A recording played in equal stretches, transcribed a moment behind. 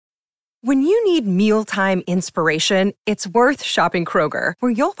When you need mealtime inspiration, it's worth shopping Kroger,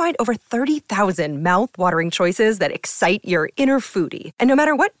 where you'll find over 30,000 mouth-watering choices that excite your inner foodie. And no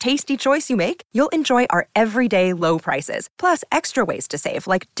matter what tasty choice you make, you'll enjoy our everyday low prices, plus extra ways to save,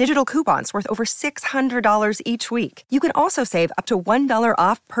 like digital coupons worth over $600 each week. You can also save up to $1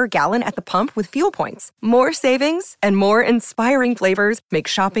 off per gallon at the pump with fuel points. More savings and more inspiring flavors make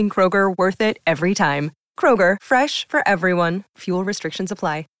shopping Kroger worth it every time. Kroger, fresh for everyone. Fuel restrictions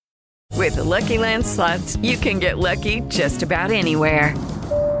apply. With the Lucky Land Slots, you can get lucky just about anywhere.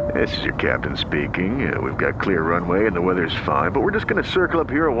 This is your captain speaking. We've got clear runway and the weather's fine, but we're just going to circle up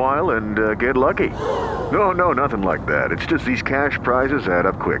here a while and get lucky. No, nothing like that. It's just these cash prizes add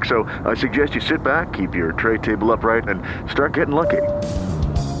up quick. So I suggest you sit back, keep your tray table upright, and start getting lucky.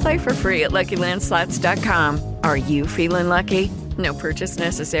 Play for free at LuckyLandSlots.com. Are you feeling lucky? No purchase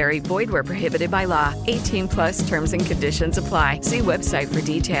necessary. Void where prohibited by law. 18+ terms and conditions apply. See website for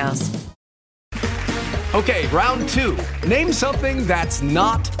details. Okay, round two. Name something that's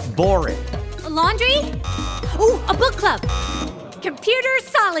not boring. A laundry? Ooh, a book club. Computer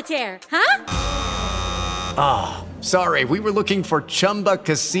solitaire, huh? Ah, sorry, we were looking for Chumba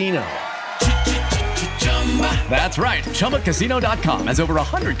Casino. That's right, ChumbaCasino.com has over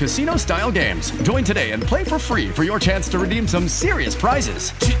 100 casino-style games. Join today and play for free for your chance to redeem some serious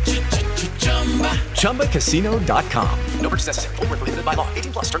prizes. ChumbaCasino.com. No purchase necessary. Void where prohibited by law.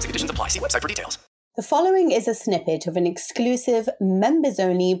 18+ terms and conditions apply. See website for details. The following is a snippet of an exclusive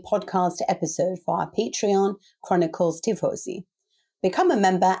members-only podcast episode for our Patreon Chronicles Tifosi. Become a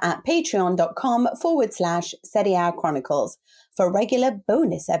member at patreon.com/Serie A Chronicles for regular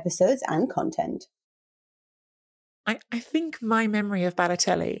bonus episodes and content. I think my memory of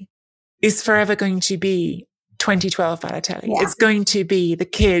Balotelli is forever going to be 2012 Balotelli. Yeah. It's going to be the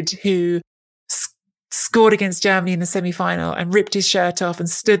kid who scored against Germany in the semi-final and ripped his shirt off and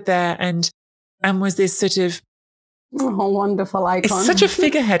stood there and was this sort of wonderful icon. It's such a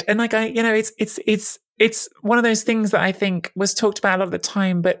figurehead, and it's one of those things that I think was talked about a lot of the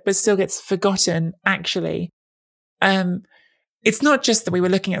time, but still gets forgotten. Actually, it's not just that we were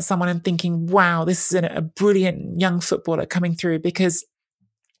looking at someone and thinking, wow, this is a brilliant young footballer coming through, because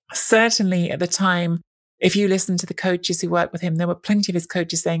certainly at the time, if you listen to the coaches who worked with him, there were plenty of his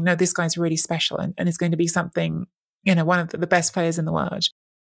coaches saying, no, this guy's really special and is going to be something, one of the best players in the world.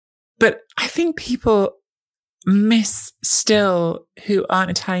 But I think people miss still, who aren't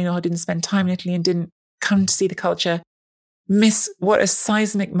Italian or who didn't spend time in Italy and didn't come to see the culture, miss what a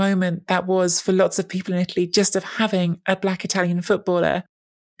seismic moment that was for lots of people in Italy, just of having a Black Italian footballer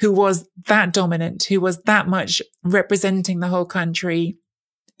who was that dominant, who was that much representing the whole country.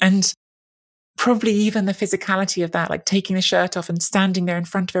 And probably even the physicality of that, like taking the shirt off and standing there in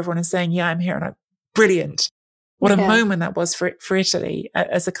front of everyone and saying, yeah, I'm here and I'm brilliant. What a moment that was for Italy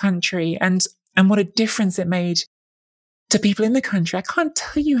as a country, and what a difference it made to people in the country. I can't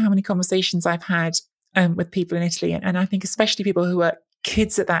tell you how many conversations I've had with people in Italy, and I think especially people who were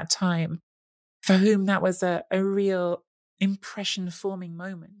kids at that time, for whom that was a real impression-forming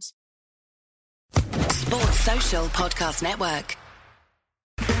moment. Sports Social Podcast Network.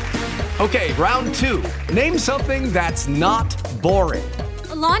 Okay, round two. Name something that's not boring.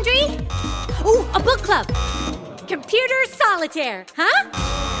 A laundry? Ooh, a book club. Computer solitaire, huh?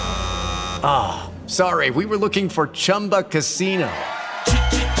 Ah, sorry, we were looking for Chumba Casino.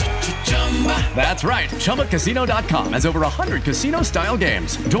 That's right, ChumbaCasino.com has over 100 casino-style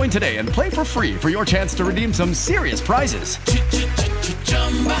games. Join today and play for free for your chance to redeem some serious prizes.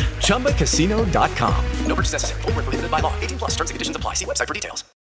 ChumbaCasino.com. No purchase necessary. Void where prohibited by law. 18+ terms and conditions apply. See website for details.